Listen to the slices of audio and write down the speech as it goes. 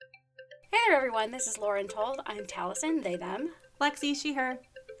Hey there, everyone. This is Lauren Told. I'm Taliesin, they, them. Lexi, she, her.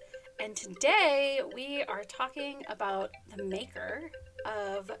 And today we are talking about the maker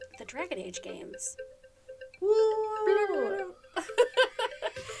of the Dragon Age games. Woo!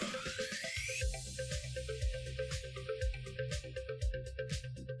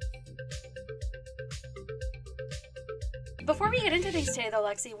 Before we get into things today, though,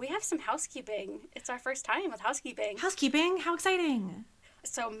 Lexi, we have some housekeeping. It's our first time with housekeeping. Housekeeping? How exciting.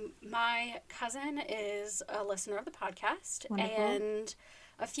 So my cousin is a listener of the podcast. Wonderful. And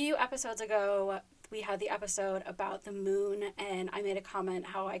a few episodes ago, we had the episode about the moon, and I made a comment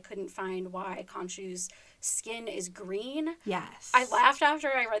how I couldn't find why Khonshu's skin is green. Yes. I laughed after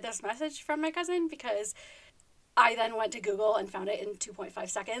I read this message from my cousin because I then went to Google and found it in 2.5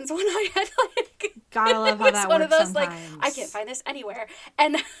 seconds when I had Gotta love how that one works of those sometimes. I can't find this anywhere.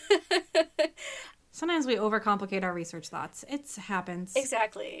 And Sometimes we overcomplicate our research thoughts. It happens.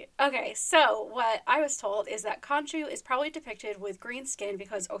 exactly. Okay, so what I was told is that Khonshu is probably depicted with green skin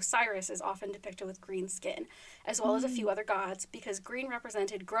because Osiris is often depicted with green skin, as well as a few other gods, because green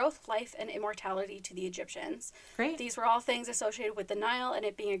represented growth, life, and immortality to the Egyptians. Great. These were all things associated with the Nile and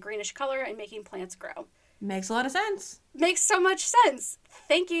it being a greenish color and making plants grow. Makes a lot of sense. Makes so much sense.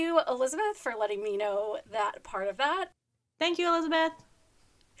 Thank you, Elizabeth, for letting me know that part of that. Thank you, Elizabeth.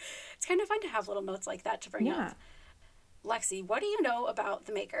 It's kind of fun to have little notes like that to bring up. Lexi, what do you know about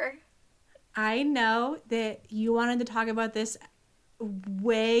the maker? I know that you wanted to talk about this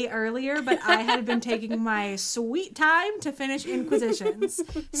way earlier, but I had been taking my sweet time to finish Inquisitions.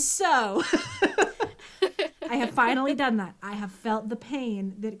 So, I have finally done that. I have felt the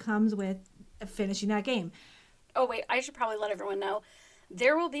pain that comes with finishing that game. Oh, wait, I should probably let everyone know.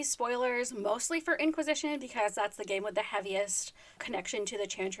 There will be spoilers mostly for Inquisition because that's the game with the heaviest connection to the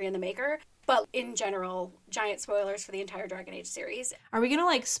Chantry and the Maker. But in general, giant spoilers for the entire Dragon Age series. Are we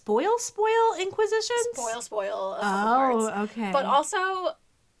going to spoil Inquisitions? Spoil. A couple parts. Okay. But also,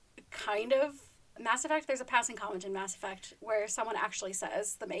 kind of, Mass Effect, there's a passing comment in Mass Effect where someone actually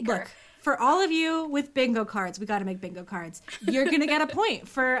says the Maker. Look, for all of you with bingo cards, we got to make bingo cards. You're going to get a point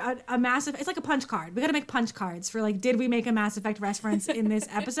for a Mass Effect. It's like a punch card. We got to make punch cards for did we make a Mass Effect reference in this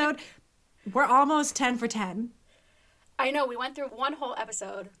episode? We're almost 10 for 10. I know, we went through one whole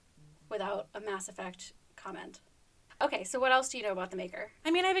episode without a Mass Effect comment. Okay, so what else do you know about the Maker? I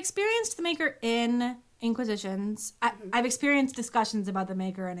mean, I've experienced the Maker in Inquisitions. I've experienced discussions about the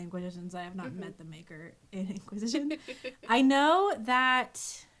Maker in Inquisitions. I have not met the Maker in Inquisition. I know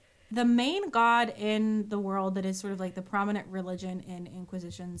that the main god in the world that is sort of the prominent religion in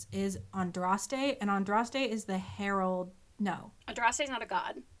Inquisitions is Andraste, and Andraste is the herald. No. Andraste is not a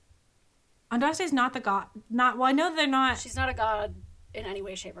god. Andraste is not the god. Well, I know that they're not. She's not a god in any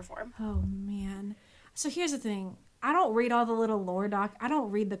way, shape, or form. Oh, man. So here's the thing. I don't read all the little lore I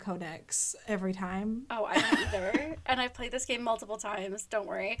don't read the codex every time. Oh, I don't either. And I've played this game multiple times. Don't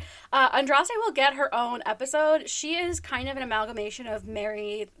worry. Andraste will get her own episode. She is kind of an amalgamation of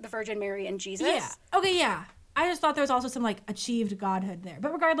Mary, the Virgin Mary, and Jesus. Yeah. Okay, yeah. I just thought there was also some achieved godhood there.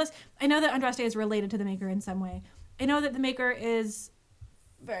 But regardless, I know that Andraste is related to the Maker in some way. I know that the Maker is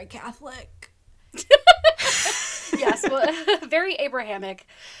very Catholic. Yes, well, very Abrahamic,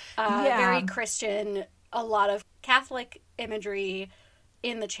 very Christian, a lot of Catholic imagery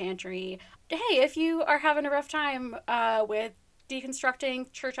in the Chantry. Hey, if you are having a rough time with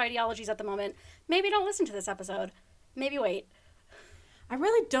deconstructing church ideologies at the moment, maybe don't listen to this episode. Maybe wait. I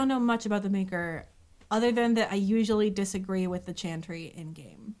really don't know much about the Maker other than that I usually disagree with the Chantry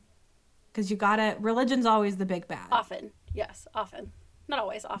in-game. Because religion's always the big bad. Often. Yes, often. Not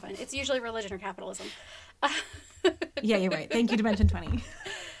always, often. It's usually religion or capitalism. Yeah, you're right. Thank you, Dimension 20.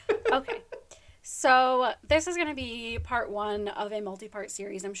 Okay. So this is going to be part one of a multi-part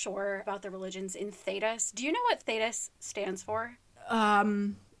series, I'm sure, about the religions in Thedas. Do you know what Thedas stands for?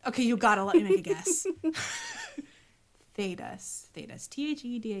 Okay, you gotta let me make a guess. Thedas.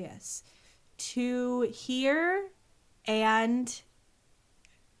 Thedas. To hear and...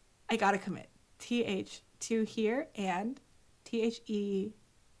 I gotta commit. To hear and... THE...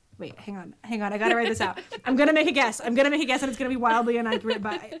 Wait, hang on. I gotta write this out. I'm gonna make a guess and it's gonna be wildly inaccurate,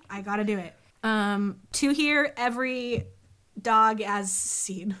 but I gotta do it. To hear every dog as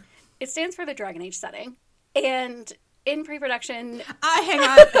seen. It stands for the Dragon Age setting. And in pre-production... Hang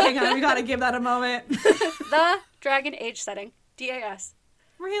on. We gotta give that a moment. The Dragon Age setting. DAS.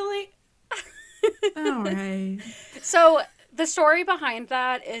 Really? All right. So the story behind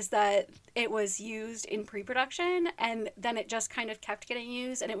that is that it was used in pre-production and then it just kind of kept getting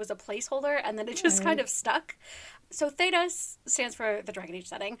used and it was a placeholder and then it just kind of stuck. So Thedas stands for the Dragon Age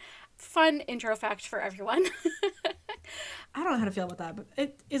setting. fun intro fact for everyone. I don't know how to feel about that, but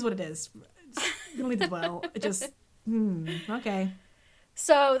it is what it is. You don't need to dwell. It just, okay.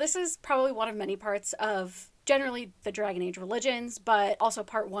 So this is probably one of many parts of generally the Dragon Age religions, but also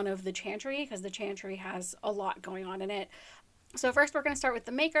part one of the Chantry, because the Chantry has a lot going on in it. So first we're going to start with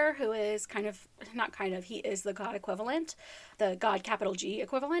the Maker, who is he is the god equivalent, the god capital G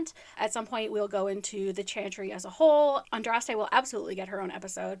equivalent. At some point we'll go into the Chantry as a whole. Andraste will absolutely get her own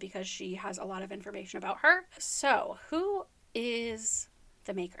episode because she has a lot of information about her. So who is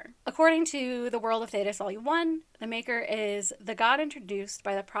the Maker? According to the World of Thedas Volume 1, the Maker is the god introduced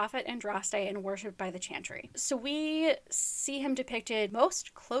by the prophet Andraste and worshipped by the Chantry. So we see him depicted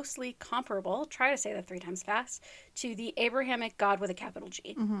most closely comparable, try to say that 3 times fast, to the Abrahamic god with a capital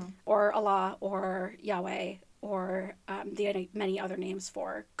G, or Allah, or Yahweh, or the many other names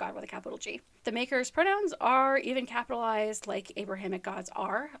for God with a capital G. The Maker's pronouns are even capitalized like Abrahamic gods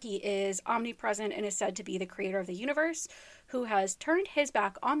are. He is omnipresent and is said to be the creator of the universe, who has turned his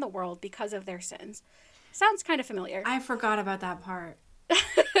back on the world because of their sins. Sounds kind of familiar. I forgot about that part.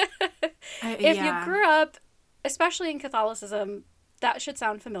 If you grew up, especially in Catholicism, that should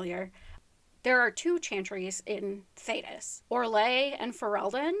sound familiar. There are 2 chantries in Thedas. Orlais and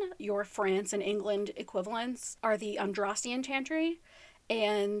Ferelden, your France and England equivalents, are the Andrastian chantry,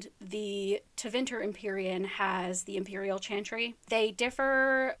 and the Tevinter Empyrean has the Imperial chantry. They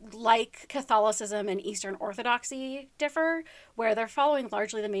differ like Catholicism and Eastern Orthodoxy differ, where they're following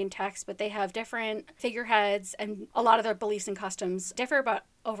largely the main text, but they have different figureheads, and a lot of their beliefs and customs differ, but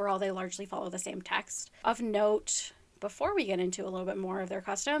overall they largely follow the same text. Of note, before we get into a little bit more of their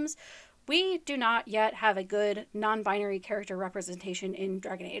customs, we do not yet have a good non-binary character representation in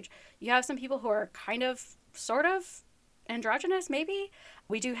Dragon Age. You have some people who are kind of, sort of, androgynous, maybe.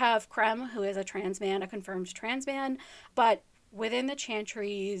 We do have Krem, who is a trans man, a confirmed trans man, but within the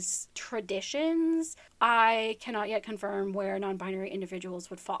Chantry's traditions, I cannot yet confirm where non-binary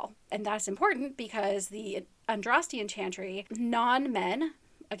individuals would fall. And that's important because the Andrastian Chantry, non-men,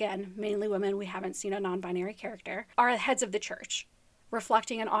 again, mainly women, we haven't seen a non-binary character, are heads of the church,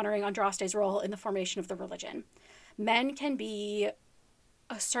 reflecting and honoring Andraste's role in the formation of the religion. Men can be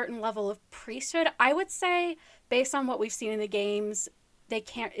a certain level of priesthood. I would say, based on what we've seen in the games,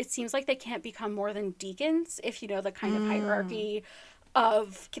 it seems like they can't become more than deacons, if you know the kind of hierarchy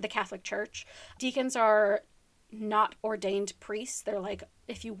of the Catholic Church. Deacons are not ordained priests. They're like,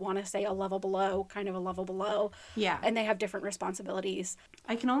 if you want to say a level below, kind of a level below. Yeah. And they have different responsibilities.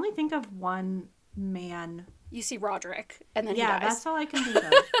 I can only think of one man. You see Roderick, and then he dies. Yeah, that's all I can think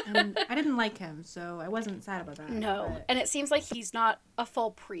of. And I didn't like him, so I wasn't sad about that. No, but... and it seems like he's not a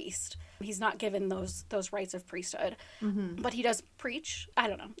full priest. He's not given those rights of priesthood, but he does preach. I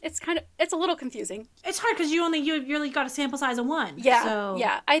don't know. It's a little confusing. It's hard because you really got a sample size of 1. Yeah, so...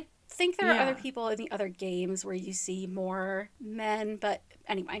 yeah. I think there are other people in the other games where you see more men, but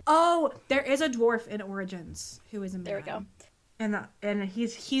anyway. Oh, there is a dwarf in Origins who is a man. There we go. And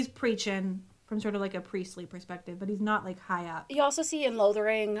he's preaching from sort of like a priestly perspective, but he's not like high up. You also see in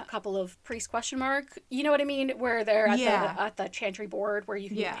Lothering a couple of priest ? You know what I mean? Where they're at the Chantry board where you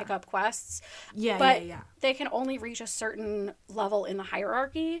can pick up quests. But they can only reach a certain level in the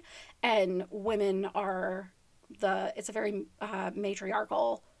hierarchy, and women are it's a very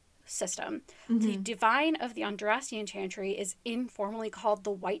matriarchal system. The divine of the Andrastian Chantry is informally called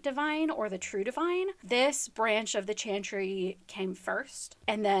the White Divine or the True Divine. This branch of the Chantry came first,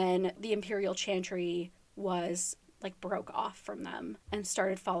 and then the Imperial Chantry was broke off from them and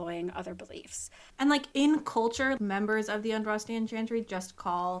started following other beliefs. And in culture, members of the Andrastian Chantry just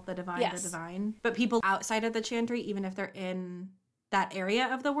call the divine the divine, but people outside of the Chantry, even if they're in that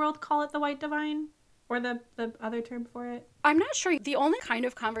area of the world, call it the White Divine. Or the other term for it? I'm not sure. The only kind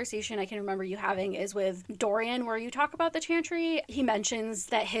of conversation I can remember you having is with Dorian, where you talk about the Chantry. He mentions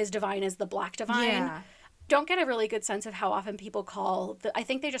that his divine is the Black Divine. Yeah. Don't get a really good sense of how often people I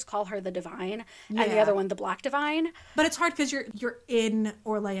think they just call her the Divine, and the other one the Black Divine. But it's hard because you're in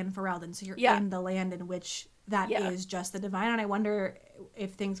Orlais and Ferelden, so you're in the land in which that is just the Divine, and I wonder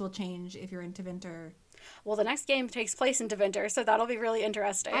if things will change if you're in Tevinter. Well, the next game takes place in Tevinter, so that'll be really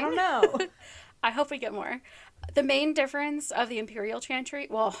interesting. I don't know. I hope we get more. The main difference of the Imperial Chantry,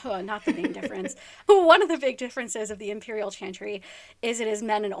 well, not the main difference. One of the big differences of the Imperial Chantry is it is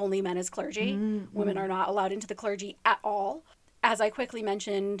men and only men as clergy. Women are not allowed into the clergy at all. As I quickly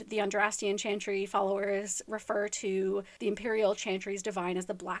mentioned, the Andrastian Chantry followers refer to the Imperial Chantry's divine as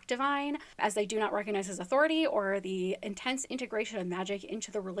the Black Divine, as they do not recognize his authority or the intense integration of magic into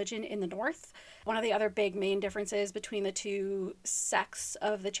the religion in the north. One of the other big main differences between the two sects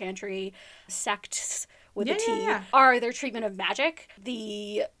of the Chantry, sects, with the T, are their treatment of magic.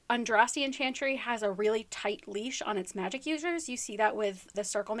 The Andrastian Chantry has a really tight leash on its magic users. You see that with the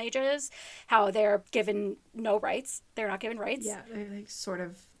Circle Mages, how they're given no rights. They're not given rights. Yeah, they're like sort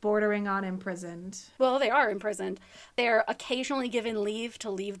of bordering on imprisoned. Well, they are imprisoned. They're occasionally given leave to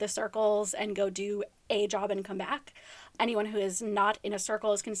leave the circles and go do a job and come back. Anyone who is not in a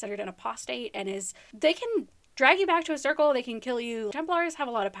circle is considered an apostate and they can drag you back to a circle, they can kill you. Templars have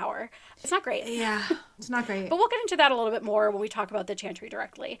a lot of power. It's not great. Yeah, it's not great. But we'll get into that a little bit more when we talk about the Chantry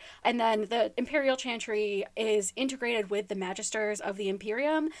directly. And then the Imperial Chantry is integrated with the Magisters of the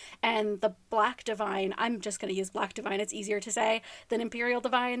Imperium, and the Black Divine, I'm just going to use Black Divine, it's easier to say than Imperial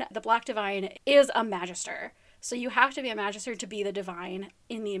Divine. The Black Divine is a Magister. So you have to be a Magister to be the Divine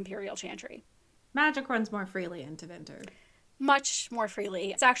in the Imperial Chantry. Magic runs more freely in Tevinter. Much more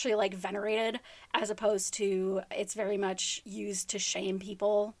freely. It's actually like venerated, as opposed to it's very much used to shame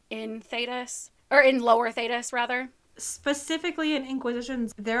people in Thedas, or in Lower Thedas rather. Specifically in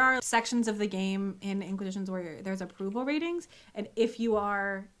Inquisitions, there are sections of the game in Inquisitions where there's approval ratings, and if you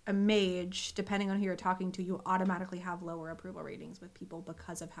are a mage, depending on who you're talking to, you automatically have lower approval ratings with people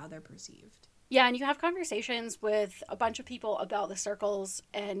because of how they're perceived. Yeah, and you have conversations with a bunch of people about the circles,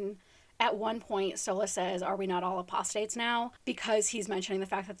 and at one point, Sola says, "Are we not all apostates now?" Because he's mentioning the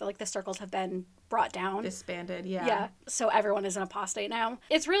fact that the circles have been brought down. Disbanded, yeah. Yeah, so everyone is an apostate now.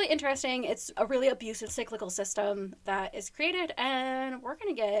 It's really interesting. It's a really abusive cyclical system that is created, and we're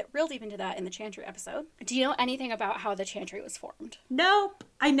going to get real deep into that in the Chantry episode. Do you know anything about how the Chantry was formed? Nope.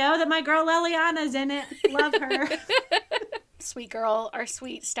 I know that my girl Leliana's in it. Love her. Sweet girl, our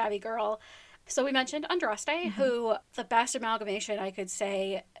sweet stabby girl. So we mentioned Andraste, who the best amalgamation I could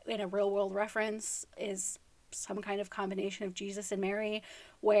say in a real world reference is some kind of combination of Jesus and Mary,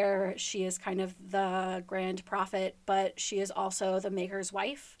 where she is kind of the grand prophet, but she is also the Maker's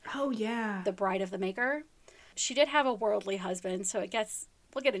wife. Oh, yeah. The bride of the Maker. She did have a worldly husband, so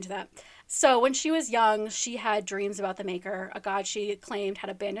we'll get into that. So when she was young, she had dreams about the Maker, a god she claimed had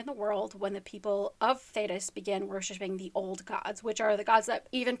abandoned the world when the people of Thedas began worshipping the old gods, which are the gods that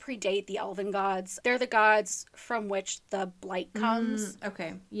even predate the elven gods. They're the gods from which the blight comes.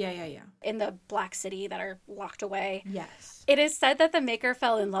 Okay. Yeah. In the Black City that are locked away. Yes. It is said that the Maker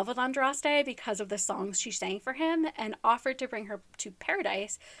fell in love with Andraste because of the songs she sang for him and offered to bring her to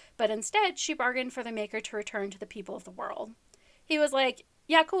paradise, but instead she bargained for the Maker to return to the people of the world. He was like,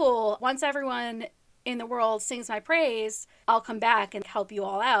 yeah, cool. Once everyone in the world sings my praise, I'll come back and help you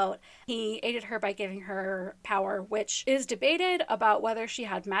all out. He aided her by giving her power, which is debated about whether she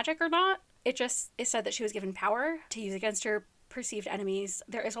had magic or not. It just is said that she was given power to use against her perceived enemies.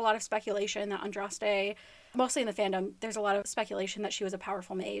 There is a lot of speculation that Andraste, mostly in the fandom, there's a lot of speculation that she was a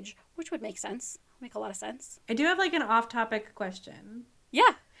powerful mage, which would make sense. Make a lot of sense. I do have an off-topic question.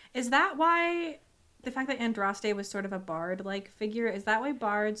 Yeah. Is that why the fact that Andraste was sort of a bard-like figure, is that why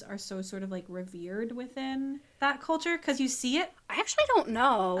bards are so sort of revered within that culture? Because you see it. I actually don't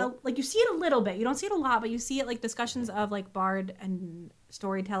know. You see it a little bit. You don't see it a lot, but you see it discussions of bard and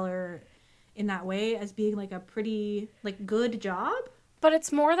storyteller in that way as being a pretty good job. But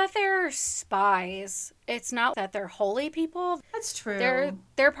it's more that they're spies. It's not that they're holy people. That's true.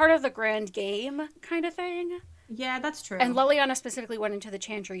 They're part of the grand game kind of thing. Yeah, that's true. And Leliana specifically went into the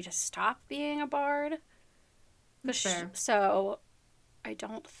Chantry to stop being a bard. Fair. So, I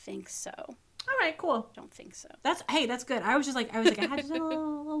don't think so. All right, cool. Don't think so. That's good. I was I had just a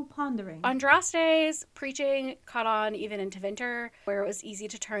little pondering. Andraste's preaching caught on even in Tevinter, where it was easy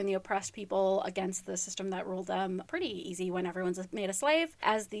to turn the oppressed people against the system that ruled them. Pretty easy when everyone's made a slave,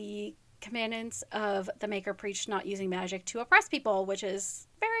 as the commandants of the Maker preached not using magic to oppress people, which is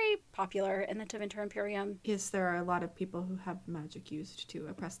very popular in the Tevinter Imperium. Yes, there are a lot of people who have magic used to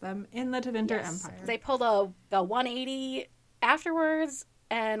oppress them in the Tevinter Empire. They pulled a 180 afterwards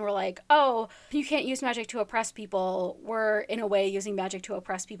and were like, oh, you can't use magic to oppress people. We're, in a way, using magic to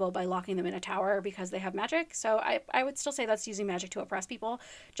oppress people by locking them in a tower because they have magic. So I would still say that's using magic to oppress people,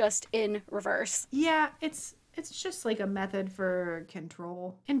 just in reverse. Yeah, it's just a method for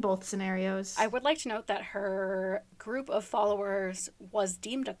control in both scenarios. I would like to note that her group of followers was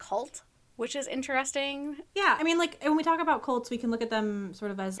deemed a cult, which is interesting. Yeah, I mean, when we talk about cults, we can look at them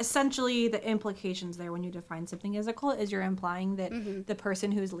sort of as essentially the implications there when you define something as a cult is you're implying that the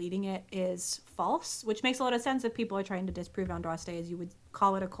person who's leading it is false, which makes a lot of sense if people are trying to disprove Andraste, as you would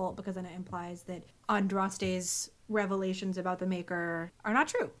call it a cult, because then it implies that Andraste's revelations about the Maker are not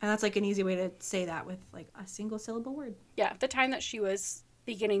true. And that's an easy way to say that with a single syllable word. Yeah, the time that she was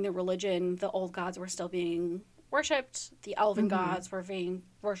beginning the religion, the old gods were still being worshipped. The elven gods were being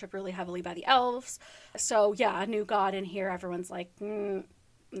worshipped really heavily by the elves. So yeah, a new god in here, everyone's like,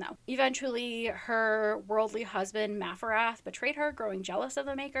 No. Eventually, her worldly husband, Mafarath, betrayed her, growing jealous of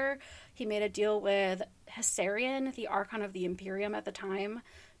the Maker. He made a deal with Hessarian, the Archon of the Imperium at the time,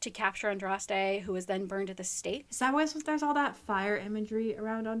 to capture Andraste, who was then burned at the stake. Is that why there's all that fire imagery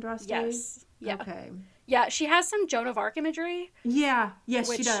around Andraste? Yes. Yeah. Okay. Yeah, she has some Joan of Arc imagery. Yeah. Yes,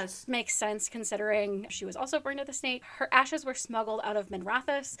 which she does. Makes sense considering she was also burned at the stake. Her ashes were smuggled out of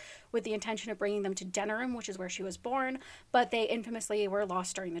Minrathous with the intention of bringing them to Denerim, which is where she was born, but they infamously were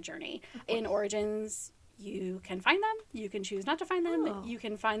lost during the journey. In Origins, you can find them. You can choose not to find them. Oh. You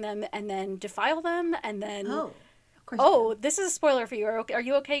can find them and then defile them and then... Oh, this is a spoiler for you. Are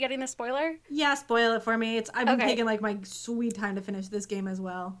you okay getting the spoiler? Yeah, spoil it for me. I've been taking like my sweet time to finish this game as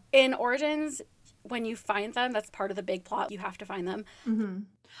well. In Origins, when you find them, that's part of the big plot. You have to find them. Mm-hmm.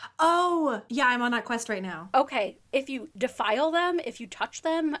 Oh, yeah, I'm on that quest right now. Okay, if you defile them, if you touch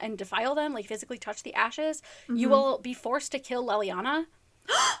them and defile them, like physically touch the ashes, you will be forced to kill Leliana.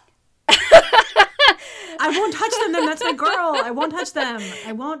 I won't touch them then. That's my girl. I won't touch them.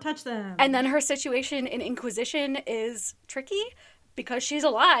 I won't touch them. And then her situation in Inquisition is tricky because she's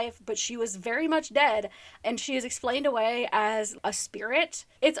alive, but she was very much dead. And she is explained away as a spirit.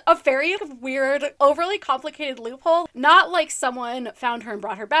 It's a very weird, overly complicated loophole. Not like someone found her and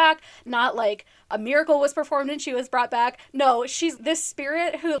brought her back. Not like a miracle was performed and she was brought back. No, she's this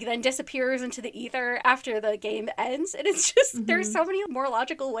spirit who then disappears into the ether after the game ends. And it's just, there's so many more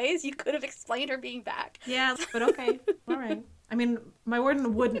logical ways you could have explained her being back. Yeah, but okay. All right. I mean, my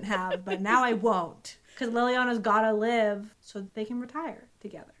warden wouldn't have, but now I won't. Because Leliana's gotta live so that they can retire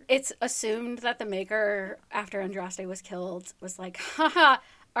together. It's assumed that the Maker, after Andraste was killed, was like, haha,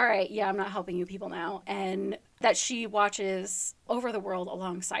 all right, yeah, I'm not helping you people now. And that she watches over the world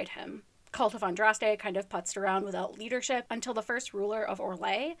alongside him. Cult of Andraste kind of putzed around without leadership until the first ruler of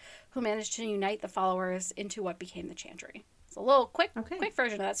Orlais, who managed to unite the followers into what became the Chantry. It's a little quick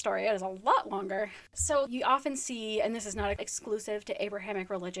version of that story. It is a lot longer. So you often see, and this is not exclusive to Abrahamic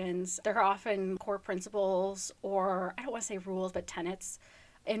religions, there are often core principles or, I don't want to say rules, but tenets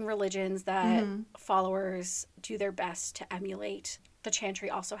in religions that followers do their best to emulate. The Chantry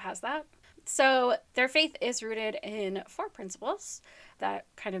also has that. So their faith is rooted in 4 principles that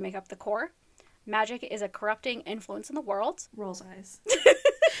kind of make up the core. Magic is a corrupting influence in the world. Rolls eyes.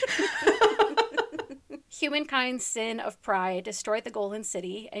 Humankind's sin of pride destroyed the Golden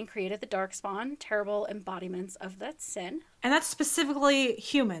City and created the Darkspawn, terrible embodiments of that sin. And that's specifically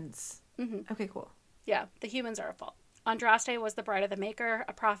humans. Mm-hmm. Okay, cool. Yeah, the humans are at fault. Andraste was the bride of the Maker,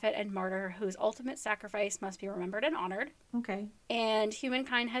 a prophet and martyr whose ultimate sacrifice must be remembered and honored. Okay. And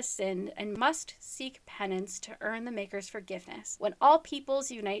humankind has sinned and must seek penance to earn the Maker's forgiveness. When all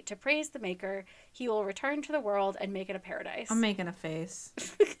peoples unite to praise the Maker, he will return to the world and make it a paradise. I'm making a face.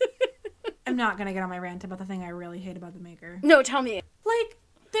 I'm not going to get on my rant about the thing I really hate about the Maker. No, tell me. Like,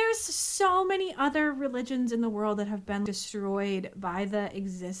 there's so many other religions in the world that have been destroyed by the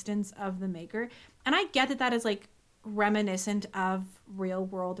existence of the Maker. And I get that that is, like, reminiscent of real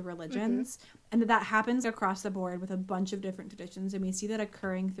world religions and that happens across the board with a bunch of different traditions, and we see that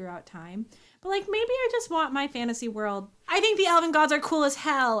occurring throughout time. But like, maybe I just want my fantasy world. I think the elven gods are cool as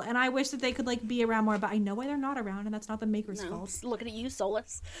hell, and I wish that they could like be around more, but I know why they're not around, and that's not the Maker's fault. Looking at you,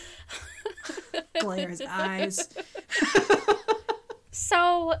 Solus. Glaire's eyes.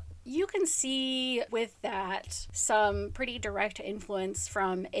 So you can see with that some pretty direct influence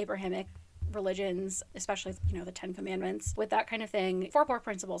from Abrahamic religions, especially, you know, the 10 Commandments. With that kind of thing, 4 core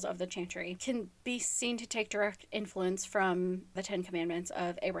principles of the Chantry can be seen to take direct influence from the 10 Commandments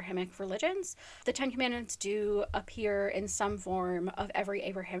of Abrahamic religions. The 10 Commandments do appear in some form of every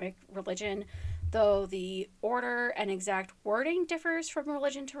Abrahamic religion, though the order and exact wording differs from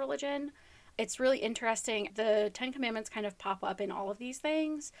religion to religion. It's really interesting. The 10 Commandments kind of pop up in all of these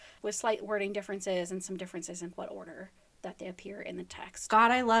things with slight wording differences and some differences in what order that they appear in the text.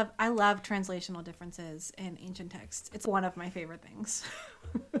 God, I love translational differences in ancient texts. It's one of my favorite things.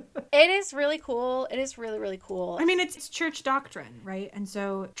 It is really cool. It is really, really cool. I mean, it's church doctrine, right? And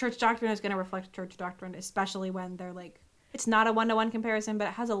so church doctrine is going to reflect church doctrine, especially when they're like, it's not a one-to-one comparison, but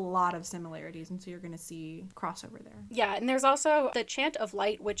it has a lot of similarities, and so you're going to see crossover there. Yeah, and there's also the Chant of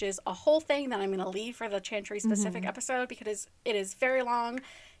Light, which is a whole thing that I'm going to leave for the Chantry-specific episode because it is very long.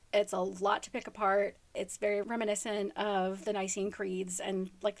 It's a lot to pick apart. It's very reminiscent of the Nicene Creeds and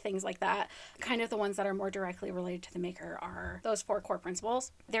like things like that. Kind of the ones that are more directly related to the Maker are those 4 core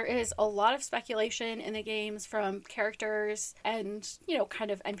principles. There is a lot of speculation in the games from characters and, you know,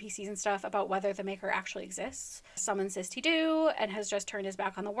 kind of NPCs and stuff about whether the Maker actually exists. Some insist he do and has just turned his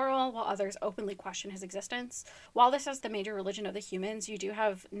back on the world, while others openly question his existence. While this is the major religion of the humans, you do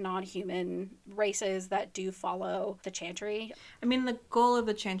have non-human races that do follow the Chantry. I mean, the goal of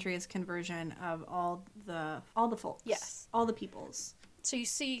the Chantry is conversion of all the folks. Yes. All the peoples. So you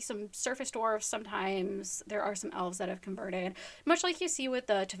see some surface dwarves sometimes. There are some elves that have converted. Much like you see with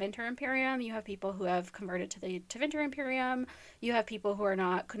the Tevinter Imperium, you have people who have converted to the Tevinter Imperium. You have people who are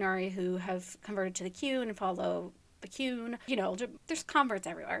not Qunari who have converted to the Qun and follow the Qun. You know, there's converts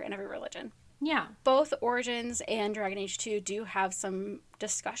everywhere in every religion. Yeah. Both Origins and Dragon Age 2 do have some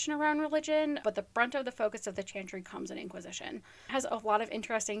discussion around religion, but the brunt of the focus of the Chantry comes in Inquisition. It has a lot of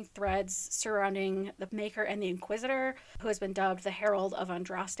interesting threads surrounding the Maker and the Inquisitor, who has been dubbed the Herald of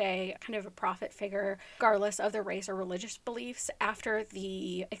Andraste, kind of a prophet figure, regardless of their race or religious beliefs, after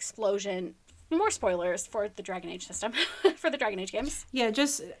the explosion. More spoilers for the Dragon Age system, for the Dragon Age games. Yeah,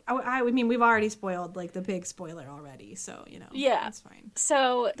 just, I mean, we've already spoiled, like, the big spoiler already, so, you know, yeah, that's fine.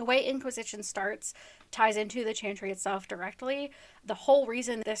 So the way Inquisition starts ties into the Chantry itself directly. The whole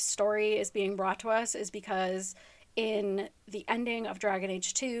reason this story is being brought to us is because in the ending of Dragon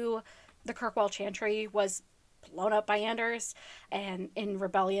Age 2, the Kirkwall Chantry was blown up by Anders and in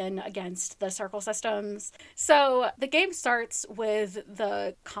rebellion against the Circle systems. So the game starts with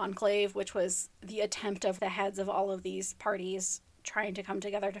the Conclave, which was the attempt of the heads of all of these parties trying to come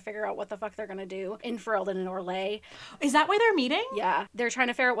together to figure out what the fuck they're going to do in Ferelden and Orlais. Is that why they're meeting? Yeah. They're trying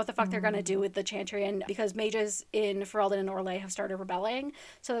to figure out what the fuck they're going to do with the Chantry, and because mages in Ferelden and Orlais have started rebelling.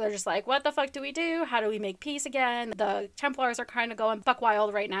 So they're just like, what the fuck do we do? How do we make peace again? The Templars are kind of going buck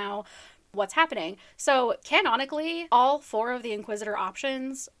wild right now. What's happening? So canonically, all 4 of the Inquisitor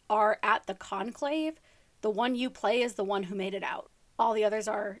options are at the Conclave. The one you play is the one who made it out. All the others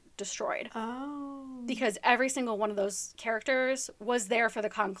are destroyed. Oh. Because every single one of those characters was there for the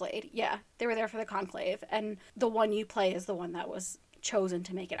Conclave. Yeah, they were there for the Conclave. And the one you play is the one that was chosen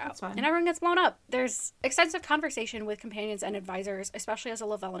to make it out. And everyone gets blown up. There's extensive conversation with companions and advisors, especially as a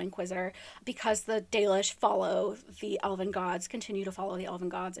Lavellan Inquisitor, because the Dalish follow the Elven gods, continue to follow the Elven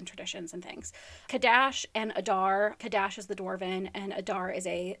gods and traditions and things. Kadash and Adar. Kadash is the Dwarven, and Adar is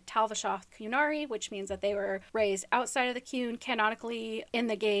a Tal-Vashoth Qunari, which means that they were raised outside of the Qun. Canonically, in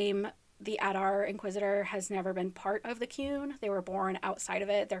the game, the Adar Inquisitor has never been part of the Qun. They were born outside of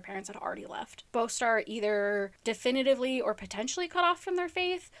it. Their parents had already left. Both are either definitively or potentially cut off from their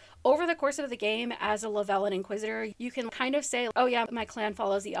faith. Over the course of the game, as a Lavellan Inquisitor, you can kind of say, oh yeah, my clan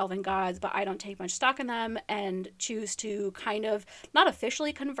follows the Elven gods, but I don't take much stock in them, and choose to kind of not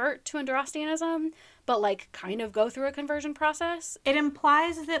officially convert to Andrastianism, but like kind of go through a conversion process. It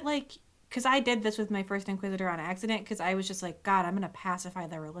implies that, like, because I did this with my first Inquisitor on accident, because I was just like, God, I'm going to pacify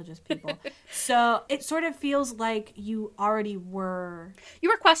the religious people. So it sort of feels like you already were... You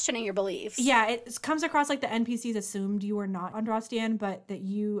were questioning your beliefs. Yeah, it comes across like the NPCs assumed you were not Andrastian, but that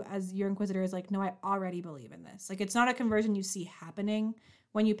you, as your Inquisitor, is like, no, I already believe in this. Like, it's not a conversion you see happening.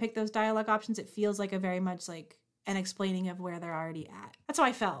 When you pick those dialogue options, it feels like a very much like an explaining of where they're already at. That's how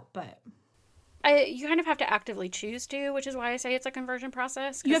I felt, but... You kind of have to actively choose to, which is why I say it's a conversion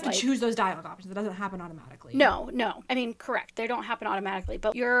process. You have to choose those dialogue options. It doesn't happen automatically. No. I mean, correct. They don't happen automatically,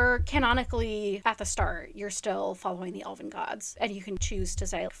 but you're canonically, at the start, you're still following the Elven gods, and you can choose to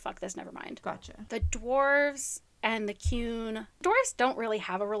say, fuck this, never mind. Gotcha. The dwarves and the Qun. Dwarves don't really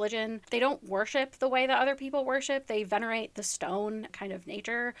have a religion. They don't worship the way that other people worship. They venerate the stone kind of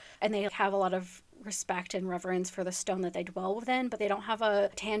nature, and they have a lot of respect and reverence for the stone that they dwell within, but they don't have a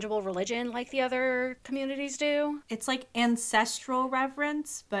tangible religion like the other communities do. It's like ancestral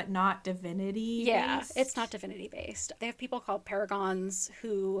reverence, but not divinity based. It's not divinity based. They have people called paragons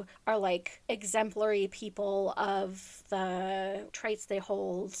who are like exemplary people of the traits they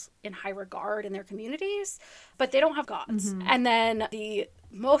hold in high regard in their communities, but they don't have gods. Mm-hmm. And then the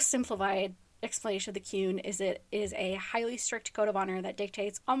most simplified explanation of the Qun is it is a highly strict code of honor that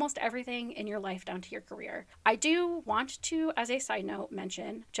dictates almost everything in your life down to your career. I do want to, as a side note,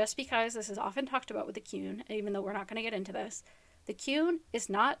 mention, just because this is often talked about with the Qun, even though we're not going to get into this, the Qun is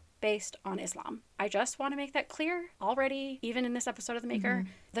not based on Islam. I just want to make that clear already, even in this episode of The Maker. Mm-hmm.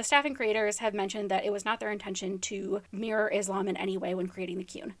 The staff and creators have mentioned that it was not their intention to mirror Islam in any way when creating the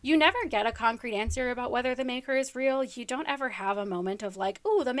Qun. You never get a concrete answer about whether the Maker is real. You don't ever have a moment of like,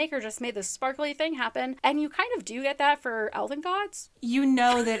 ooh, the Maker just made this sparkly thing happen. And you kind of do get that for Elven gods. You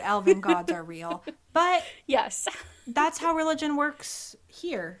know that Elven gods are real. But yes, that's how religion works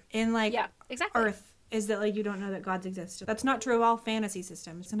here in like exactly. Earth. is that like you don't know that gods exist. That's not true of all fantasy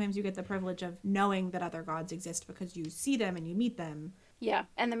systems. Sometimes you get the privilege of knowing that other gods exist because you see them and you meet them. Yeah,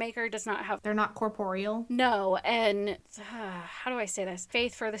 and the Maker does not have... They're not corporeal. No, and how do I say this?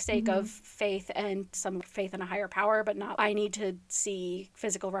 Faith for the sake of faith and some faith in a higher power, but not I need to see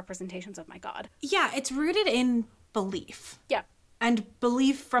physical representations of my god. Yeah, it's rooted in belief. Yeah. And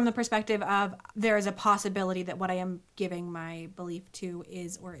belief from the perspective of there is a possibility that what I am giving my belief to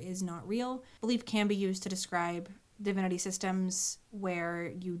is or is not real. Belief can be used to describe divinity systems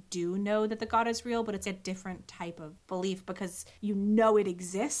where you do know that the god is real, but it's a different type of belief because you know it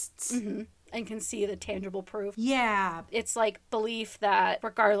exists. Mm-hmm. And can see the tangible proof. Yeah. It's like belief that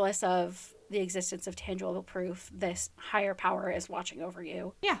regardless of the existence of tangible proof, this higher power is watching over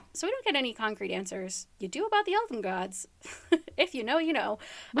you. Yeah. So we don't get any concrete answers. You do about the elven gods. If you know, you know.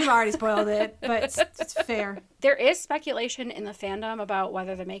 We've already spoiled it, but it's fair. There is speculation in the fandom about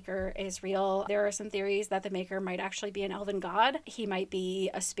whether the Maker is real. There are some theories that the Maker might actually be an elven god. He might be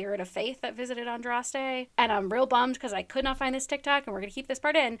a spirit of faith that visited Andraste. And I'm real bummed because I could not find this TikTok, and we're going to keep this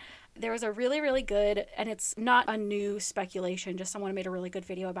part in. There was a really, really good, and it's not a new speculation, just someone made a really good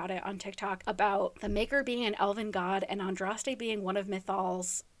video about it on TikTok, about the Maker being an elven god and Andraste being one of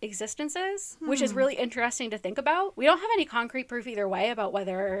Mythal's existences, which is really interesting to think about. We don't have any concrete proof either way about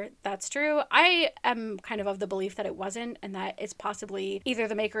whether that's true. I am kind of the belief that it wasn't, and that it's possibly either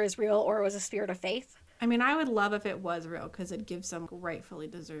the Maker is real or it was a spirit of faith. I mean, I would love if it was real because it gives some rightfully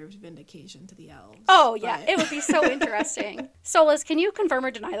deserved vindication to the elves. Oh, yeah. It would be so interesting. Solas, can you confirm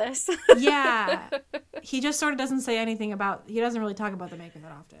or deny this? Yeah. He just sort of doesn't say anything about... He doesn't really talk about the Maker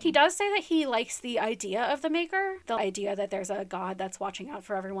that often. He does say that he likes the idea of the Maker. The idea that there's a god that's watching out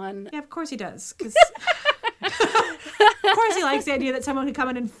for everyone. Yeah, of course he does. Because... Of course he likes the idea that someone could come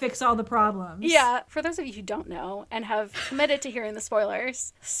in and fix all the problems. Yeah, for those of you who don't know and have committed to hearing the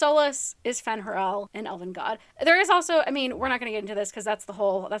spoilers, Solas is Fen'Harel, an elven god. There is also, I mean, we're not going to get into this because that's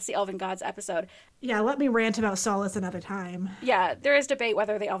the elven gods episode. Yeah, let me rant about Solas another time. Yeah, there is debate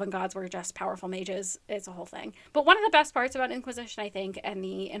whether the elven gods were just powerful mages. It's a whole thing. But one of the best parts about Inquisition, I think, and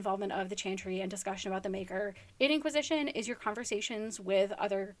the involvement of the Chantry and discussion about the Maker in Inquisition is your conversations with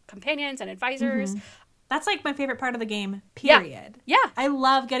other companions and advisors. Mm-hmm. That's like my favorite part of the game, period. Yeah. I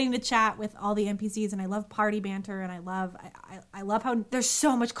love getting to chat with all the NPCs, and I love party banter, and I love how there's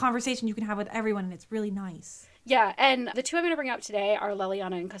so much conversation you can have with everyone, and it's really nice. Yeah, and the two I'm going to bring up today are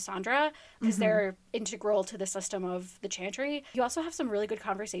Leliana and Cassandra, because they're integral to the system of the Chantry. You also have some really good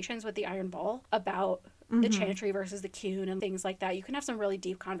conversations with the Iron Bull about the Chantry versus the Qun and things like that. You can have some really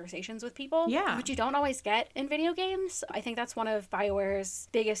deep conversations with people, which you don't always get in video games. I think that's one of BioWare's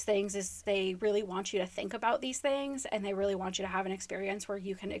biggest things is they really want you to think about these things, and they really want you to have an experience where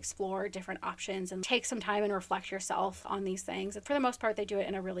you can explore different options and take some time and reflect yourself on these things. And for the most part, they do it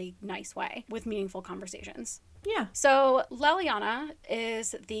in a really nice way with meaningful conversations. Yeah. So Leliana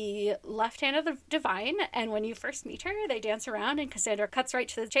is the left hand of the Divine, and when you first meet her, they dance around, and Cassandra cuts right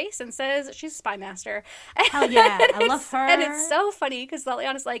to the chase and says she's a spy master. Hell yeah, I love her. And it's so funny because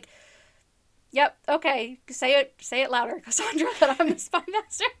Leliana's like, "Yep, okay, say it louder, Cassandra, that I'm the spy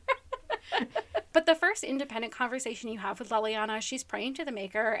master." But the first independent conversation you have with Leliana, she's praying to the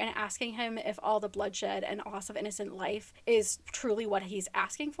Maker and asking him if all the bloodshed and loss of innocent life is truly what he's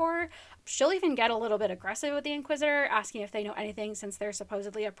asking for. She'll even get a little bit aggressive with the Inquisitor, asking if they know anything since they're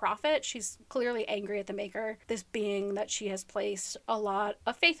supposedly a prophet. She's clearly angry at the Maker, this being that she has placed a lot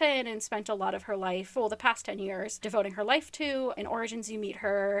of faith in and spent a lot of her life, well, the past 10 years, devoting her life to. In Origins, you meet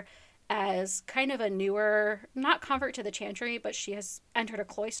her as kind of a newer, not convert to the Chantry, but she has entered a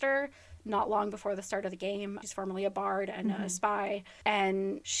cloister not long before the start of the game. She's formerly a bard and a spy,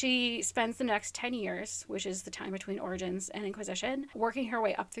 and she spends the next 10 years, which is the time between Origins and Inquisition, working her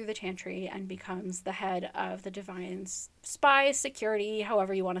way up through the Chantry and becomes the head of the Divine's spy security,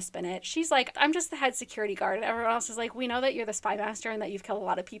 however you want to spin it. She's like, I'm just the head security guard, and everyone else is like, we know that you're the spy master and that you've killed a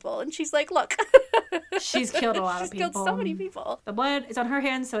lot of people. And she's like, look. She's killed a lot of people. She's killed so many people. The blood is on her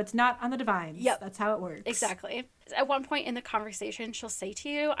hands, so it's not on the Divines. Yep. That's how it works. Exactly. At one point in the conversation, she'll say to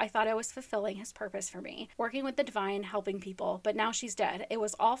you, I thought I was fulfilling his purpose for me, working with the Divine, helping people, but now she's dead. It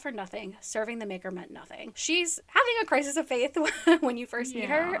was all for nothing. Serving the Maker meant nothing. She's having a crisis of faith when you first meet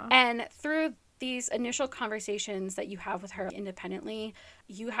her, and through these initial conversations that you have with her independently,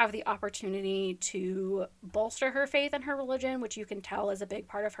 you have the opportunity to bolster her faith in her religion, which you can tell is a big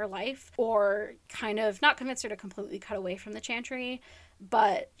part of her life, or kind of not convince her to completely cut away from the Chantry,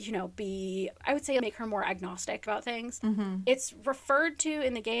 but, I would say make her more agnostic about things. Mm-hmm. It's referred to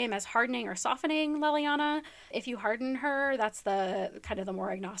in the game as hardening or softening Leliana. If you harden her, that's the kind of the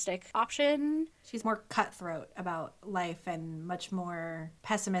more agnostic option. She's more cutthroat about life and much more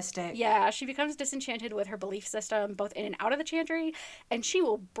pessimistic. Yeah, she becomes disenchanted with her belief system, both in and out of the Chantry, and she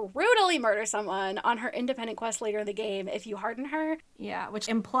will brutally murder someone on her independent quest later in the game if you harden her. Yeah, which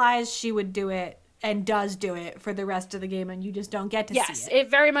implies she would do it and does do it for the rest of the game, and you just don't get to see it. Yes, it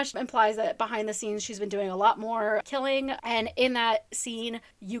very much implies that behind the scenes she's been doing a lot more killing, and in that scene,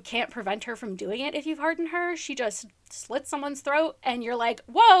 you can't prevent her from doing it if you've hardened her. She just slits someone's throat, and you're like,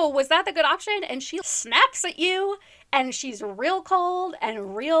 whoa, was that the good option? And she snaps at you, and she's real cold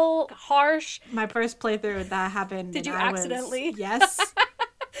and real harsh. My first playthrough, that happened. Did you accidentally? Yes.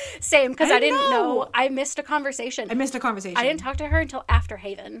 Same, because I didn't know. I missed a conversation. I didn't talk to her until after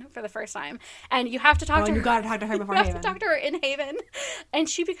Haven for the first time. And you have to talk to her. You got to talk to her before Haven. You have to talk to her in Haven. And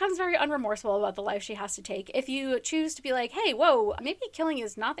she becomes very unremorseful about the life she has to take. If you choose to be like, hey, whoa, maybe killing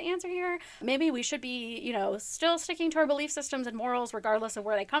is not the answer here. Maybe we should be, still sticking to our belief systems and morals regardless of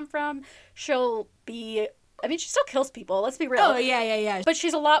where they come from. She'll be... she still kills people, let's be real. Oh, yeah. But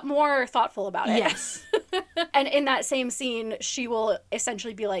she's a lot more thoughtful about it. Yes. And in that same scene, she will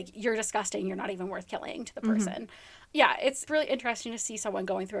essentially be like, you're disgusting, you're not even worth killing to the person. Mm-hmm. Yeah, it's really interesting to see someone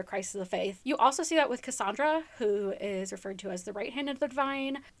going through a crisis of faith. You also see that with Cassandra, who is referred to as the right hand of the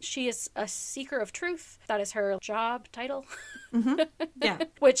divine. She is a seeker of truth. That is her job title. Mm-hmm. Yeah.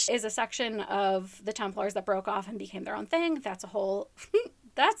 Which is a section of the Templars that broke off and became their own thing. That's a whole...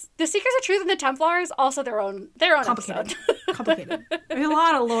 That's the Seekers of Truth and the Templars, also their own complicated. episode. Complicated. There's a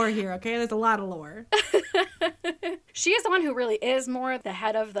lot of lore here, okay? There's a lot of lore. She is the one who really is more the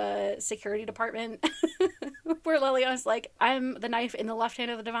head of the security department, where Leliana's like, I'm the knife in the left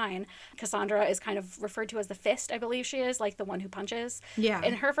hand of the divine. Cassandra is kind of referred to as the fist, I believe she is, like the one who punches. Yeah.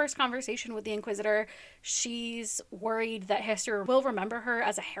 In her first conversation with the Inquisitor, she's worried that history will remember her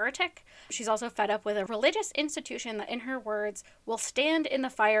as a heretic. She's also fed up with a religious institution that, in her words, will stand in the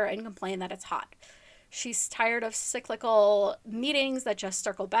fire and complain that it's hot. She's tired of cyclical meetings that just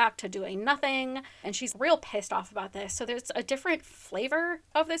circle back to doing nothing, and she's real pissed off about this. So there's a different flavor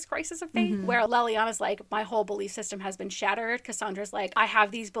of this crisis of faith, where Leliana's like, my whole belief system has been shattered. Cassandra's like, I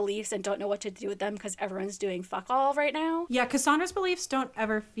have these beliefs and don't know what to do with them because everyone's doing fuck all right now. Yeah, Cassandra's beliefs don't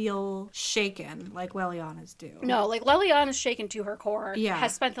ever feel shaken like Leliana's do. No, like Leliana's shaken to her core. Yeah.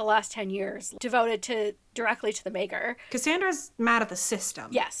 Has spent the last 10 years devoted directly to the Maker. Cassandra's mad at the system.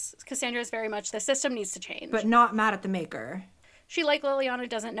 Yes, Cassandra's very much, the system needs to change. But not mad at the Maker. She, like Leliana,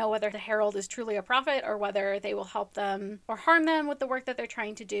 doesn't know whether the Herald is truly a prophet or whether they will help them or harm them with the work that they're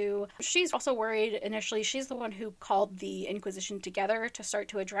trying to do. She's also worried initially. She's the one who called the Inquisition together to start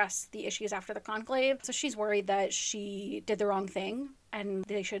to address the issues after the Conclave. So she's worried that she did the wrong thing and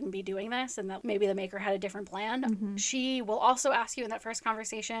they shouldn't be doing this and that maybe the Maker had a different plan. Mm-hmm. She will also ask you in that first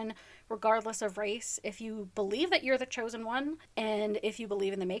conversation, regardless of race, if you believe that you're the chosen one and if you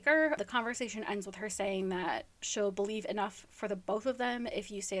believe in the Maker. The conversation ends with her saying that she'll believe enough for the both of them if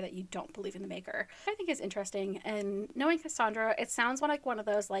you say that you don't believe in the Maker. I think is interesting. And knowing Cassandra, it sounds like one of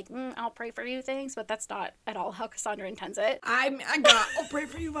those like, I'll pray for you things, but that's not at all how Cassandra intends it. I got I'll pray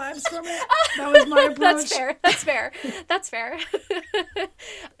for you vibes from it. That was my approach. That's fair.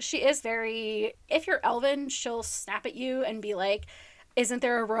 She is very, if you're Elven, she'll snap at you and be like, isn't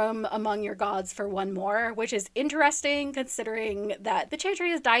there a room among your gods for one more? Which is interesting considering that the Chantry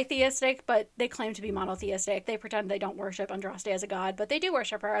is ditheistic, but they claim to be monotheistic. They pretend they don't worship Andraste as a god, but they do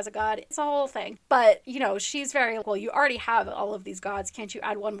worship her as a god. It's a whole thing. But, she's very, well, you already have all of these gods. Can't you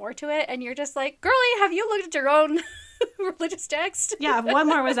add one more to it? And you're just like, girlie, have you looked at your own religious text? Yeah, if one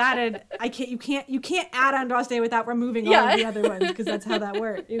more was added, you can't add Andraste without removing all of the other ones, because that's how that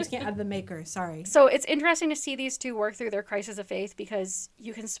works. You just can't add the Maker, sorry. So it's interesting to see these two work through their crisis of faith, because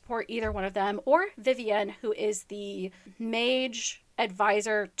you can support either one of them, or Vivienne, who is the mage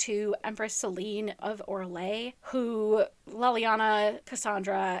advisor to Empress Celine of Orlais, who Leliana,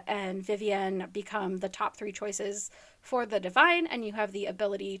 Cassandra, and Vivienne become the top 3 choices for the divine, and you have the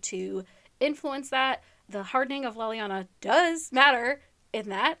ability to influence that. The hardening of Leliana does matter in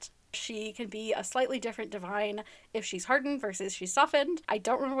that. She can be a slightly different divine if she's hardened versus she's softened. I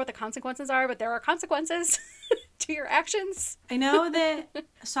don't remember what the consequences are, but there are consequences to your actions. I know that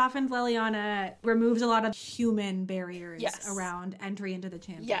softened Leliana removes a lot of human barriers around entry into the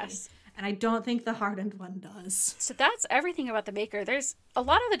Chantry. Yes. And I don't think the hardened one does. So that's everything about the Maker. There's a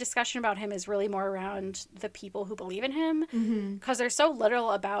lot of the discussion about him is really more around the people who believe in him. Because there's so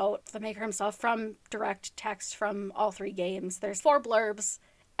little about the Maker himself from direct text from all 3 games. There's 4 blurbs,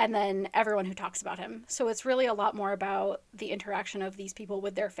 and then everyone who talks about him. So it's really a lot more about the interaction of these people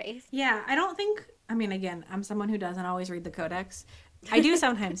with their faith. Yeah, I don't think, I mean, again, I'm someone who doesn't always read the Codex. I do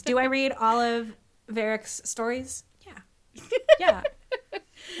sometimes. Do I read all of Varric's stories? Yeah. Yeah, I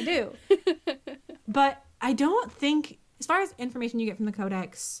do. But I don't think, as far as information you get from the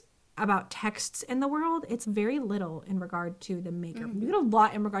Codex about texts in the world, it's very little in regard to the Maker. You get a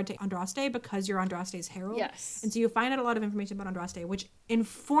lot in regard to Andraste because you're Andraste's herald. Yes. And so you find out a lot of information about Andraste, which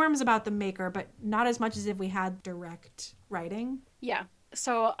informs about the Maker, but not as much as if we had direct writing. Yeah.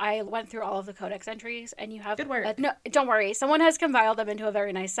 So I went through all of the Codex entries, and you have... Good work. No, don't worry. Someone has compiled them into a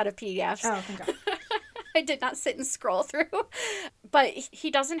very nice set of PDFs. Oh, thank God. I did not sit and scroll through. But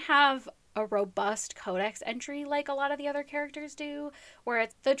he doesn't have a robust Codex entry like a lot of the other characters do, where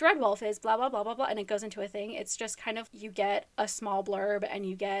it's the Dreadwolf is blah, blah, blah, blah, blah, and it goes into a thing. It's just kind of, you get a small blurb and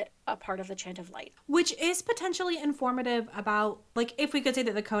you get a part of the Chant of Light. Which is potentially informative about, like, if we could say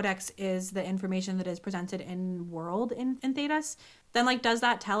that the Codex is the information that is presented in world in Thedas, then, like, does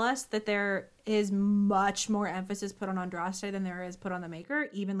that tell us that there is much more emphasis put on Andraste than there is put on the Maker,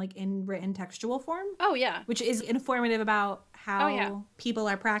 even, like, in written textual form? Oh, yeah. Which is informative about how people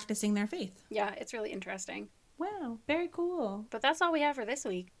are practicing their faith. Yeah, it's really interesting. Wow, very cool. But that's all we have for this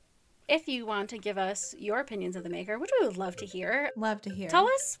week. If you want to give us your opinions of the Maker, which we would love to hear. Love to hear. Tell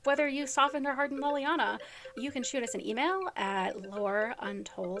us whether you softened or hardened Liliana. You can shoot us an email at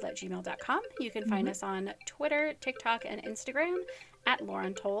loreuntold@gmail.com. You can find us on Twitter, TikTok, and Instagram at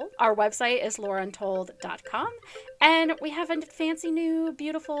loreuntold. Our website is loreuntold.com. And we have a fancy new,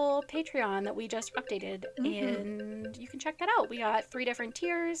 beautiful Patreon that we just updated. And you can check that out. We got 3 different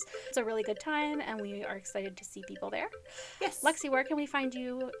tiers. It's a really good time, and we are excited to see people there. Yes. Lexi, where can we find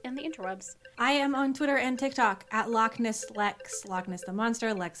you in the interwebs? I am on Twitter and TikTok at Loch Ness Lex, Loch Ness the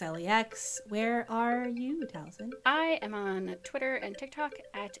Monster, Lex Lex. Where are you, Taliesin? I am on Twitter and TikTok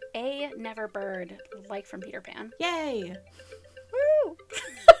at A Never Bird, like from Peter Pan. Yay! Woo!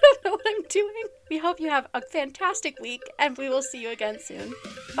 I don't know what I'm doing. We hope you have a fantastic week, and we will see you again soon.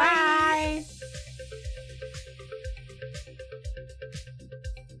 Bye!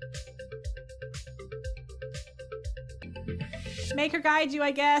 Maker guide you,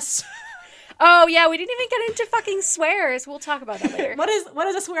 I guess. Oh, yeah, we didn't even get into fucking swears. We'll talk about that later. What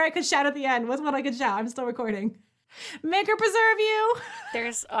is a swear I could shout at the end? What's what I could shout? I'm still recording. Maker preserve you!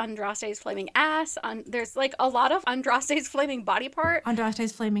 There's Andraste's flaming ass. There's, like, a lot of Andraste's flaming body part.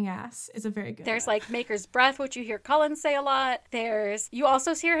 Andraste's flaming ass is a very good There's, one. like, Maker's breath, which you hear Cullen say a lot. You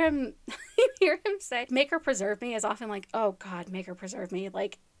also hear him, say, Maker preserve me, is often like, oh, God, Maker preserve me.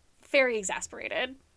 Like, very exasperated.